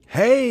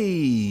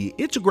Hey,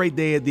 it's a great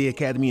day at the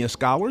Academy of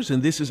Scholars,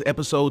 and this is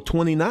episode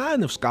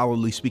 29 of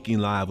Scholarly Speaking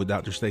Live with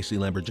Dr. Stacy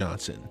Lambert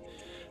Johnson.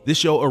 This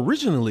show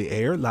originally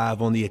aired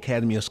live on the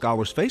Academy of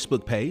Scholars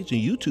Facebook page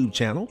and YouTube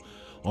channel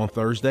on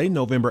Thursday,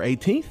 November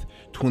 18th,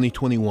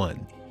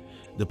 2021.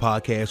 The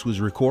podcast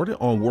was recorded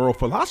on World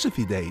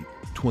Philosophy Day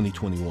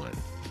 2021.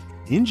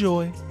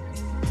 Enjoy.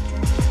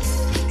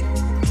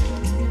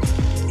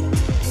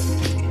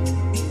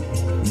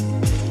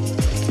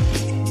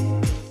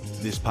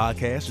 This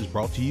podcast is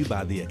brought to you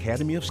by the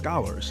Academy of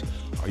Scholars.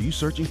 Are you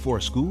searching for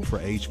a school for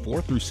age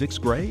 4th through 6th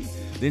grade?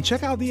 Then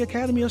check out the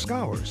Academy of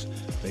Scholars.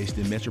 Based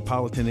in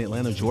metropolitan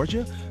Atlanta,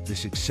 Georgia,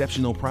 this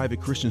exceptional private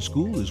Christian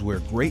school is where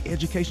great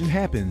education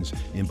happens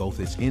in both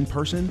its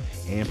in-person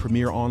and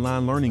premier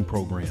online learning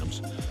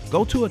programs.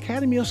 Go to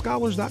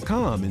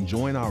academyofscholars.com and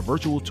join our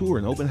virtual tour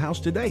and open house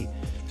today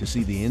to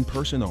see the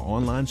in-person or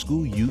online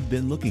school you've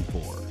been looking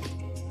for.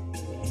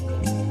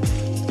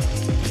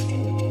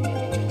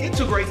 It's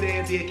a great day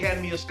at the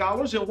Academy of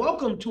Scholars, and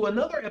welcome to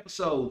another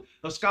episode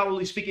of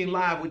Scholarly Speaking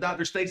Live with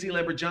Dr. Stacy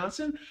Lambert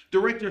Johnson,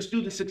 Director of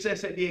Student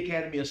Success at the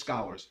Academy of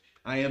Scholars.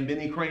 I am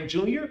Benny Crane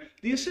Jr.,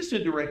 the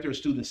Assistant Director of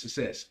Student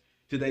Success.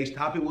 Today's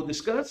topic will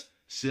discuss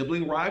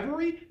sibling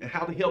rivalry and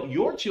how to help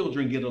your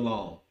children get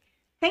along.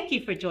 Thank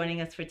you for joining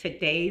us for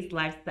today's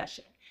live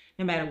session.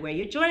 No matter where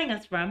you're joining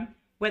us from,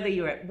 whether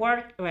you're at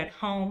work or at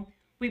home,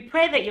 we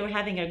pray that you're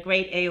having a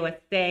great AOS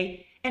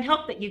day and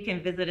hope that you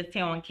can visit us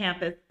here on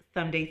campus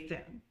someday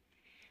soon.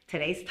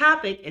 Today's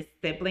topic is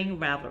sibling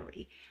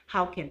rivalry.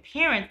 How can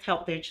parents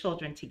help their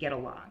children to get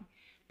along?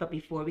 But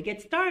before we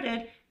get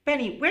started,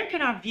 Benny, where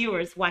can our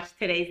viewers watch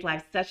today's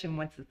live session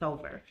once it's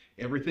over?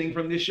 Everything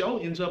from this show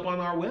ends up on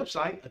our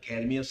website,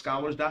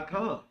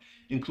 academyofscholars.com,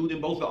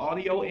 including both the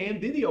audio and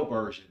video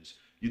versions.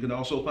 You can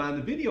also find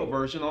the video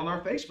version on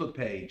our Facebook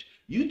page,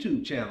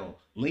 YouTube channel,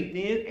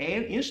 LinkedIn,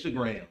 and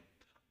Instagram.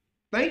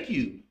 Thank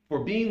you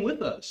for being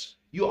with us.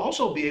 You'll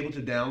also be able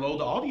to download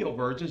the audio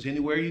versions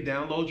anywhere you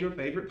download your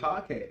favorite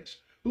podcast.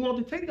 We want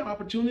to take the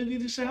opportunity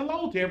to say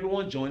hello to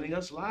everyone joining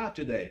us live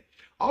today.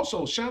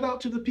 Also, shout out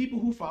to the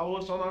people who follow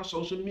us on our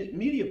social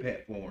media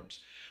platforms.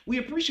 We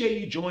appreciate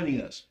you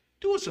joining us.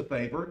 Do us a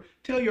favor,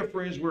 tell your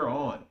friends we're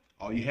on.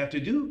 All you have to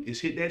do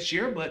is hit that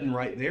share button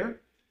right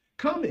there.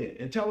 Comment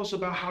and tell us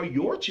about how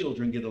your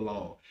children get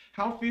along.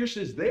 How fierce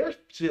is their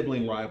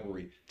sibling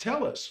rivalry?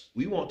 Tell us.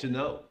 We want to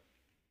know.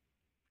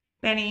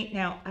 Benny,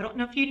 now, I don't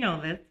know if you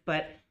know this,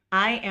 but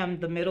I am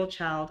the middle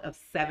child of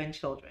 7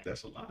 children.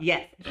 That's a lot.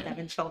 Yes,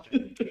 7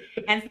 children.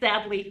 And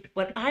sadly,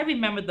 what I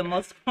remember the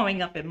most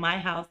growing up in my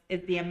house is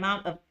the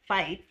amount of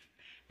fights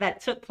that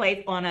took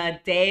place on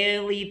a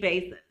daily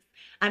basis.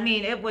 I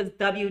mean, it was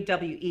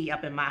WWE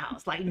up in my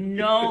house, like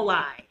no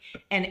lie.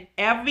 And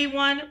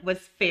everyone was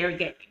fair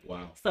game.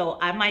 Wow. So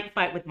I might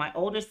fight with my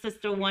older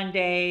sister one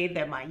day,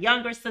 then my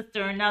younger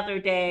sister another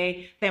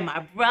day, then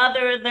my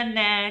brother the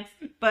next.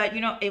 But,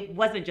 it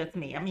wasn't just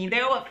me. I mean,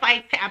 there were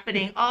fights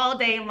happening all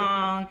day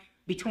long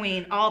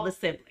between all the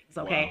siblings,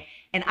 okay? Wow.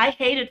 And I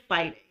hated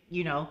fighting,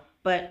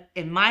 but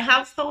in my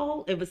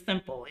household, it was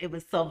simple. It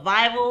was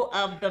survival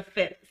of the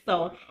fittest.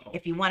 So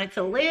if you wanted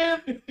to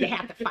live, you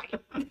had to fight.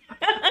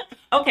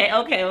 Okay.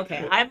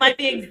 I might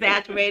be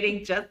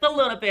exaggerating just a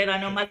little bit. I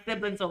know my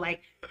siblings are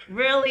like,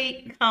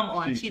 really? Come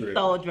on, she's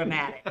so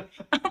dramatic.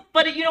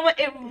 But you know what?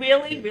 It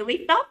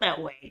really felt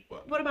that way.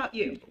 What about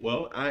you?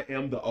 Well, I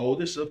am the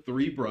oldest of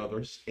 3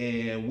 brothers,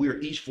 and we're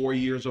each 4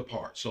 years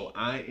apart. So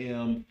I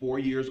am 4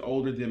 years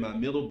older than my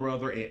middle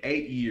brother and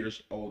 8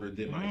 years older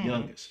than my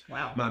youngest.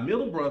 Wow. My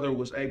middle brother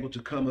was able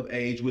to come of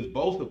age with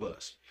both of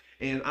us.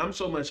 And I'm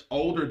so much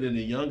older than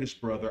the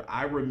youngest brother,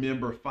 I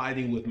remember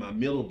fighting with my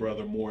middle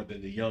brother more than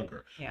the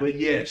younger. Yeah. But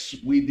yes,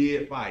 we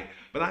did fight.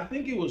 But I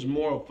think it was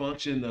more a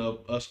function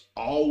of us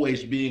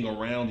always being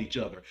around each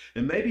other.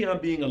 And maybe I'm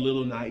being a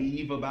little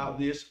naive about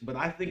this, but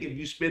I think if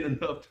you spend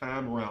enough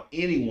time around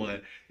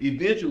anyone,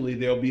 eventually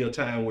there'll be a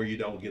time where you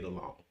don't get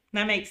along.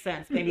 That makes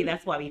sense. Maybe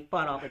that's why we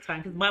fought all the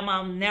time, because my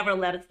mom never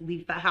let us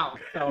leave the house.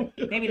 So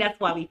maybe that's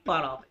why we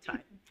fought all the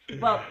time.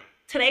 Well,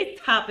 today's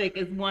topic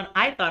is one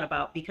I thought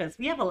about because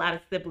we have a lot of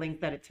siblings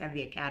that attend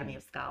the Academy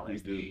of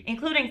Scholars,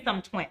 including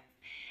some twins.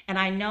 And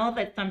I know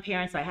that some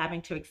parents are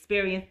having to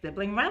experience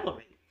sibling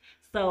rivalry.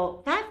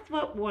 So that's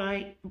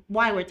why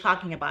we're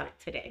talking about it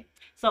today.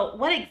 So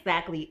what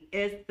exactly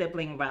is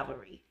sibling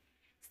rivalry?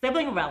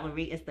 Sibling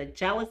rivalry is the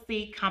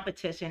jealousy,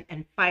 competition,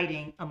 and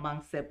fighting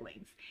among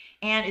siblings.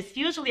 And it's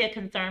usually a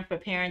concern for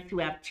parents who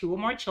have 2 or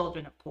more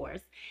children, of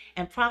course.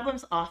 And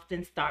problems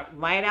often start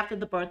right after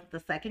the birth of the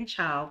second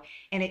child,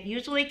 and it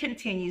usually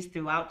continues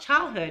throughout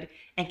childhood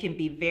and can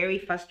be very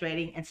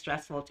frustrating and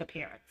stressful to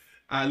parents.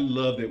 I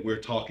love that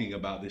we're talking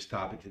about this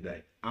topic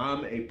today.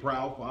 I'm a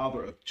proud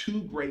father of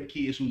two great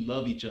kids who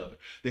love each other.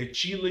 They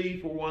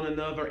cheerlead for one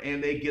another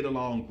and they get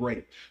along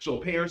great. So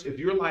parents, if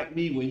you're like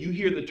me, when you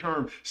hear the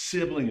term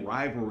sibling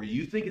rivalry,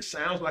 you think it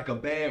sounds like a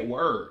bad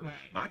word. Right.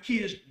 My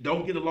kids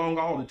don't get along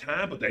all the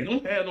time, but they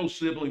don't have no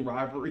sibling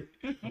rivalry.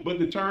 But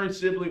the term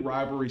sibling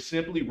rivalry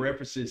simply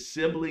references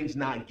siblings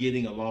not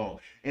getting along,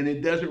 and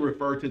it doesn't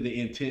refer to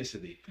the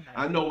intensity.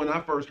 I know when I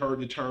first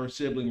heard the term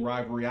sibling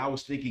rivalry, I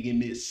was thinking it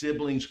meant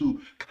siblings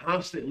who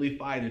constantly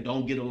fight and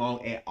don't get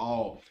along at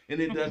all. And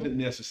it doesn't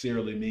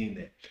necessarily mean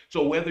that.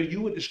 So whether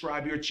you would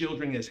describe your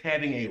children as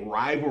having a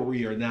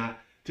rivalry or not,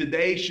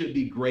 today should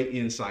be great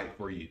insight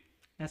for you.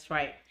 That's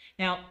right.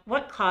 Now,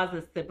 what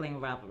causes sibling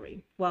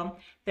rivalry? Well,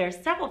 there are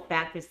several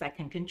factors that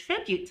can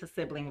contribute to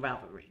sibling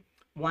rivalry.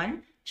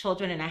 One,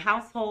 children in a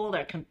household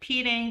are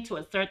competing to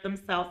assert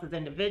themselves as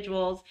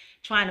individuals,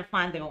 trying to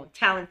find their own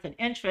talents and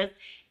interests,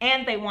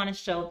 and they want to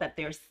show that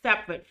they're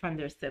separate from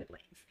their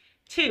siblings.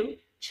 Two,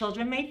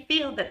 children may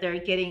feel that they're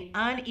getting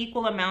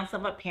unequal amounts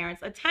of a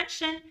parent's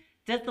attention,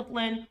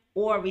 discipline,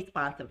 or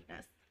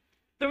responsiveness.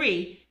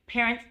 Three,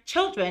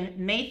 children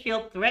may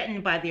feel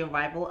threatened by the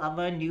arrival of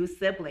a new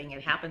sibling.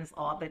 It happens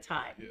all the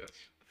time. Yes.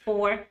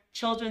 Four,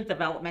 children's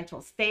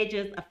developmental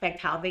stages affect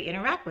how they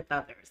interact with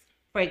others.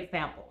 For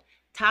example,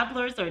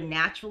 toddlers are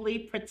naturally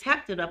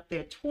protective of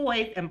their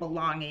toys and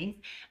belongings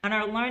and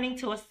are learning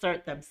to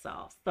assert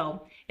themselves.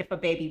 So if a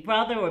baby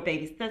brother or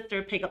baby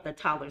sister pick up the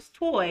toddler's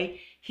toy,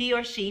 he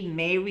or she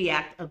may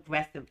react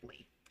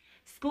aggressively.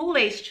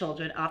 School-age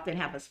children often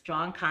have a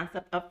strong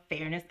concept of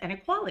fairness and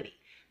equality.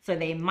 So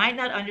they might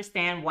not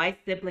understand why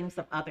siblings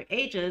of other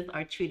ages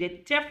are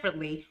treated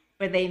differently,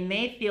 or they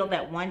may feel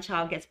that one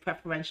child gets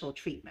preferential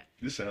treatment.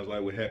 This sounds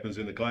like what happens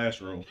in the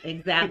classroom.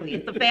 Exactly.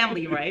 It's a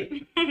family,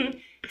 right?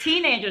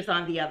 Teenagers,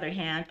 on the other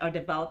hand, are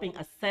developing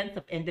a sense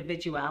of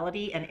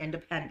individuality and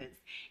independence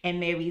and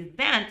may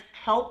resent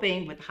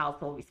helping with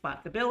household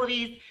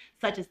responsibilities,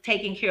 such as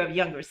taking care of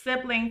younger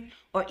siblings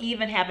or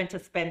even having to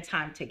spend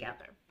time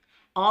together.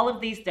 All of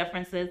these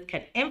differences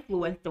can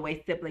influence the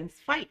way siblings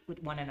fight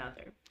with one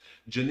another.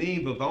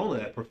 Janine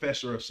Vivona, a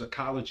professor of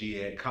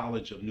psychology at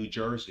College of New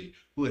Jersey,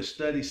 who has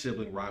studied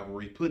sibling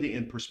rivalry, put it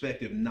in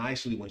perspective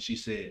nicely when she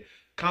said,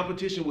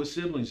 competition with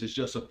siblings is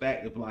just a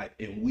fact of life,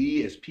 and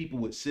we as people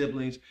with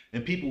siblings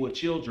and people with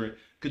children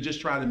could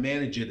just try to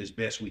manage it as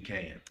best we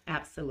can.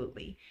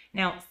 Absolutely.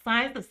 Now,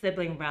 signs of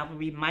sibling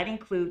rivalry might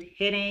include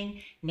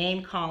hitting,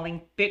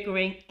 name-calling,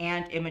 bickering,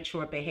 and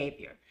immature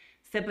behavior.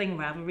 Sibling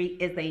rivalry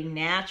is a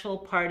natural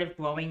part of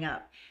growing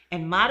up,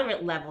 and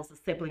moderate levels of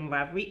sibling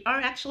rivalry are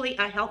actually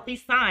a healthy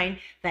sign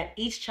that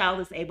each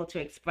child is able to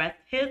express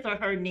his or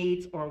her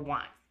needs or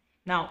wants.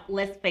 Now,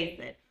 let's face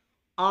it,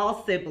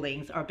 all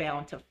siblings are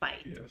bound to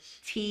fight,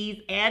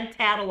 tease, and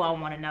tattle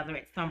on one another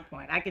at some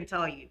point. I can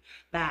tell you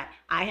that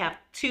I have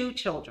two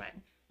children,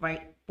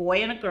 right?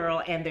 Boy and a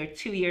girl, and they're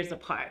 2 years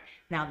apart.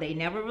 Now, they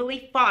never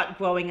really fought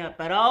growing up,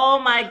 but oh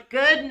my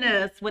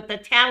goodness, with the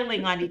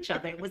tattling on each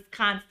other, it was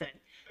constant.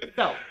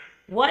 So,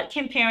 what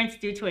can parents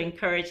do to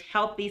encourage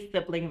healthy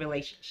sibling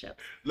relationships?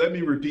 Let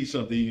me repeat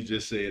something you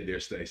just said there,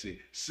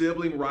 Stacey.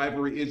 Sibling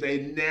rivalry is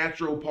a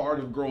natural part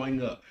of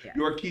growing up. Yes.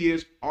 Your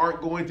kids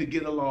aren't going to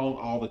get along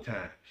all the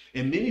time.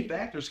 And many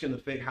factors can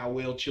affect how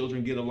well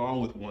children get along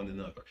with one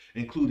another,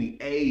 including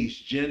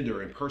age,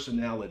 gender, and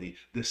personality,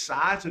 the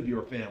size of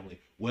your family,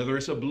 whether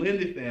it's a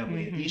blended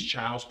family, and each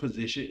child's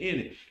position in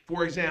it.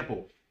 For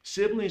example,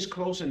 siblings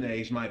close in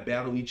age might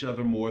battle each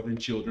other more than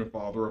children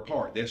farther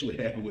apart. That's what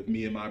happened with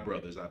me and my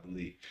brothers, I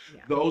believe.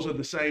 Yeah. Those of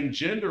the same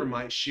gender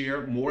might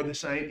share more the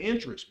same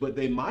interests, but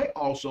they might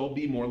also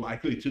be more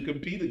likely to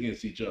compete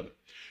against each other.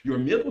 Your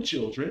middle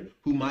children,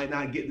 who might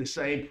not get the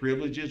same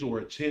privileges or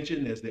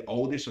attention as the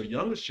oldest or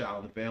youngest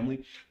child in the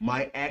family,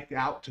 might act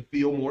out to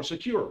feel more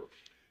secure.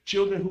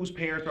 Children whose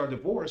parents are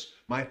divorced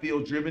might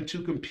feel driven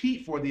to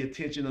compete for the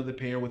attention of the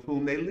parent with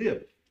whom they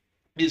live,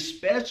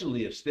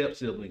 especially if step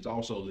siblings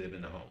also live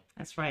in the home.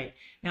 That's right.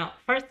 Now,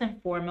 first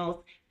and foremost,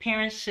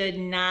 parents should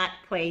not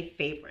play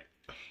favorites.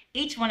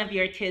 Each one of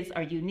your kids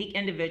are unique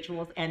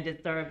individuals and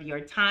deserve your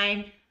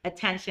time,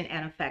 attention,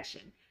 and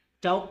affection.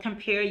 Don't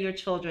compare your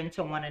children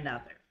to one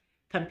another.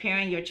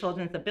 Comparing your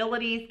children's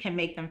abilities can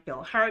make them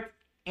feel hurt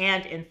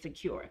and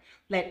insecure.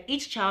 Let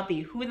each child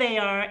be who they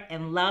are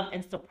and love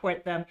and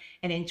support them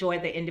and enjoy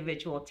their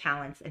individual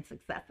talents and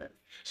successes.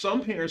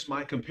 Some parents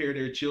might compare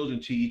their children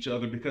to each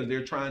other because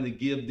they're trying to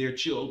give their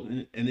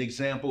children an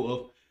example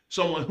of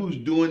someone who's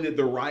doing it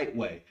the right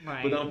way.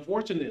 Right. But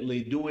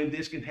unfortunately, doing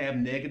this can have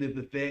negative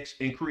effects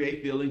and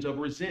create feelings of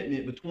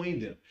resentment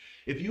between them.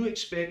 If you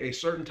expect a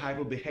certain type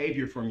of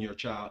behavior from your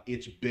child,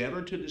 it's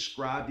better to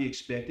describe the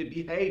expected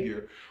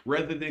behavior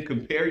rather than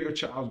compare your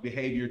child's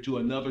behavior to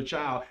another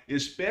child,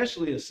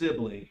 especially a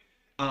sibling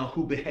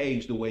who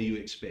behaves the way you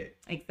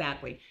expect.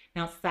 Exactly.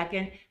 Now,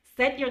 second,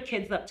 set your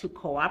kids up to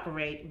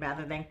cooperate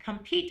rather than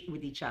compete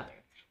with each other.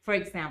 For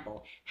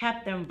example,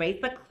 have them race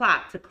the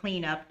clock to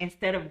clean up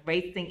instead of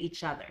racing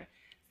each other.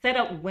 Set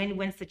up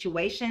win-win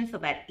situations so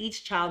that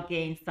each child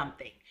gains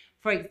something.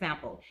 For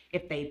example,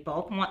 if they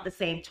both want the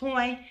same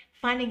toy,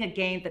 Finding a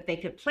game that they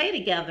could play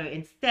together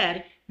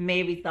instead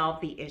may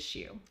resolve the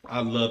issue. I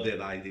love that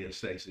idea,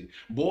 Stacey.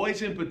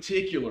 Boys in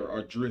particular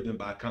are driven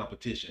by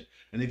competition.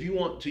 And if you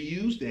want to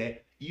use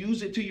that,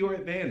 use it to your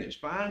advantage.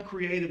 Find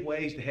creative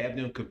ways to have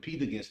them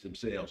compete against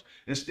themselves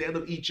instead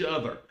of each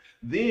other.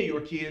 Then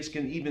your kids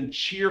can even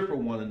cheer for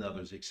one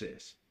another's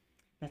success.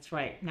 That's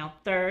right. Now,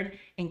 third,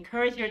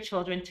 encourage your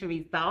children to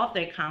resolve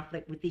their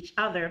conflict with each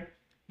other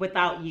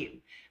without you.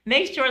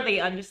 Make sure they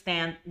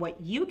understand what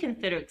you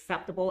consider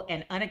acceptable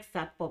and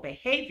unacceptable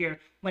behavior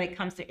when it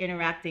comes to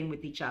interacting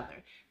with each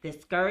other.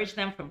 Discourage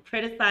them from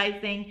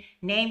criticizing,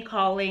 name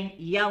calling,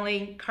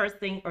 yelling,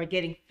 cursing, or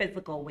getting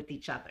physical with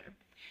each other.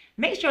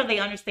 Make sure they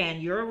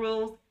understand your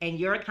rules and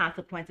your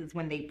consequences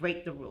when they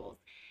break the rules.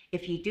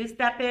 If you do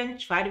step in,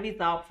 try to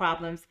resolve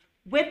problems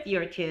with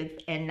your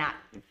kids and not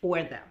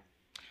for them.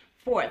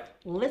 Fourth,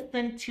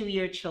 listen to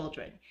your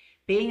children.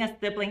 Being a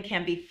sibling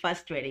can be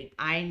frustrating.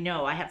 I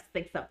know, I have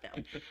 6 of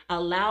them.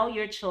 Allow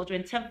your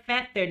children to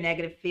vent their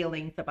negative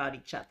feelings about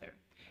each other.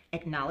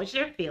 Acknowledge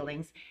their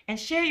feelings and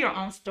share your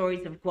own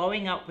stories of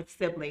growing up with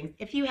siblings,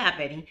 if you have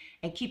any,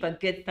 and keep a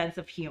good sense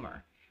of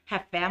humor.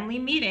 Have family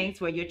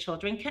meetings where your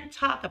children can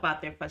talk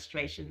about their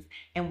frustrations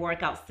and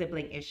work out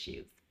sibling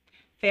issues.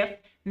 Fifth,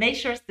 make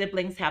sure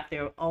siblings have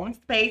their own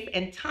space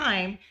and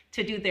time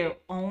to do their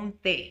own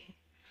thing.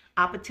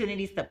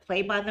 Opportunities to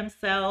play by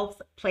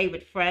themselves, play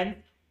with friends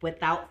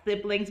without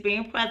siblings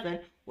being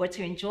present, or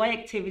to enjoy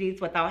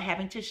activities without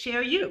having to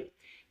share you.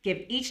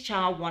 Give each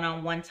child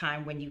one-on-one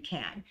time when you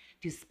can.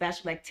 Do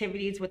special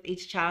activities with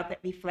each child that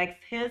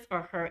reflects his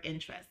or her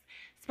interests.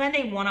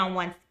 Spending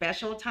one-on-one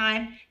special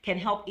time can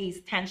help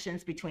ease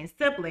tensions between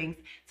siblings,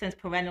 since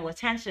parental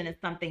attention is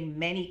something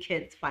many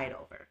kids fight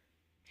over.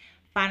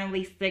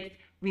 Finally, 6,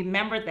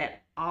 remember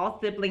that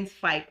all siblings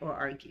fight or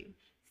argue.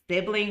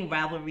 Sibling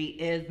rivalry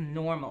is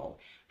normal.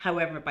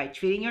 However, by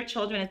treating your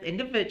children as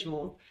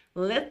individuals,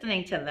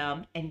 listening to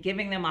them, and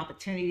giving them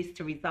opportunities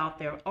to resolve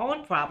their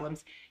own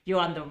problems, you're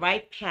on the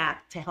right path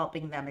to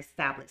helping them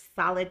establish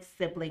solid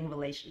sibling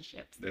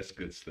relationships. That's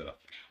good stuff.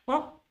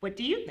 Well, what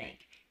do you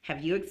think?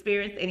 Have you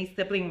experienced any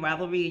sibling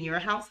rivalry in your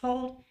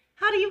household?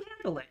 How do you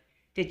handle it?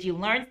 Did you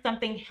learn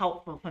something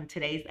helpful from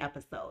today's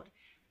episode?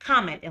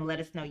 Comment and let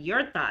us know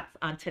your thoughts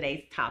on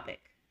today's topic.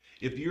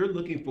 If you're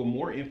looking for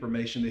more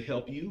information to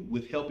help you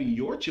with helping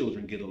your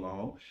children get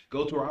along,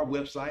 go to our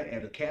website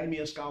at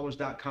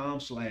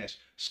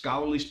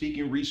academyofscholars.com/scholarly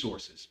speaking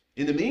resources.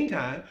 In the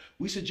meantime,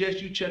 we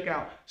suggest you check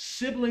out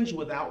Siblings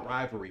Without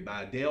Rivalry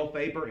by Adele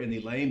Faber and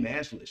Elaine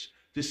Maslish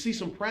to see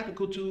some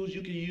practical tools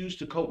you can use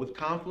to cope with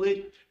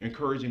conflict,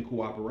 encouraging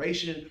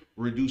cooperation,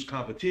 reduce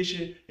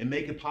competition, and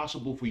make it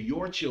possible for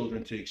your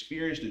children to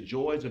experience the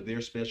joys of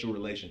their special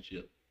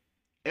relationship.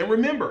 And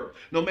remember,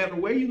 no matter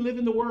where you live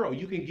in the world,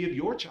 you can give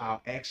your child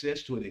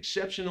access to an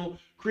exceptional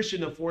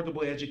Christian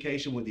affordable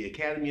education with the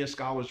Academy of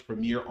Scholars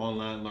Premier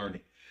Online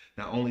Learning.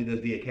 Not only does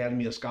the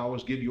Academy of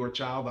Scholars give your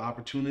child the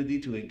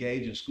opportunity to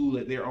engage in school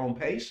at their own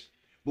pace,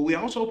 but we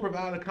also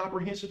provide a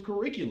comprehensive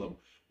curriculum,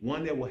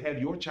 one that will have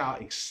your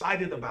child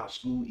excited about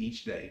school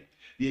each day.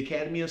 The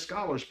Academy of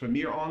Scholars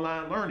Premier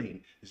Online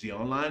Learning is the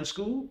online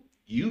school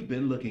you've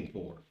been looking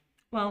for.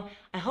 Well,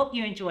 I hope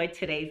you enjoyed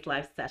today's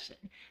live session.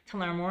 To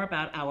learn more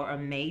about our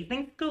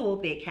amazing school,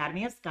 the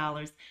Academy of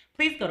Scholars,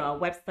 please go to our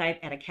website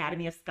at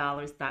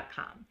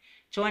academyofscholars.com.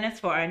 Join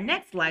us for our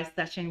next live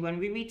session when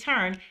we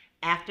return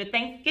after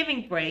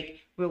Thanksgiving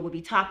break, where we'll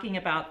be talking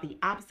about the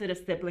opposite of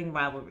sibling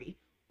rivalry,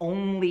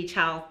 only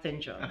child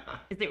syndrome.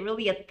 Is it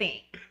really a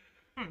thing?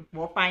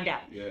 We'll find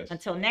out. Yes.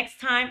 Until next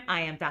time, I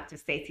am Dr.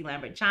 Stacey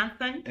Lambert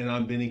Johnson. And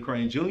I'm Benny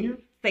Crane Jr.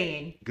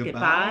 saying Goodbye.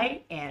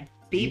 goodbye and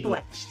be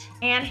blessed.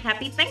 And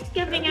happy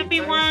Thanksgiving, Happy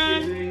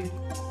everyone. Thanksgiving.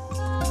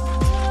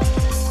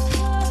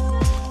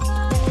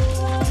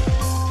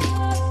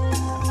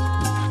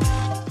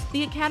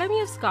 The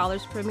Academy of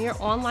Scholars Premier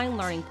Online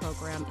Learning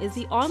Program is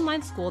the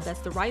online school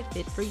that's the right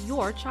fit for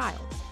your child.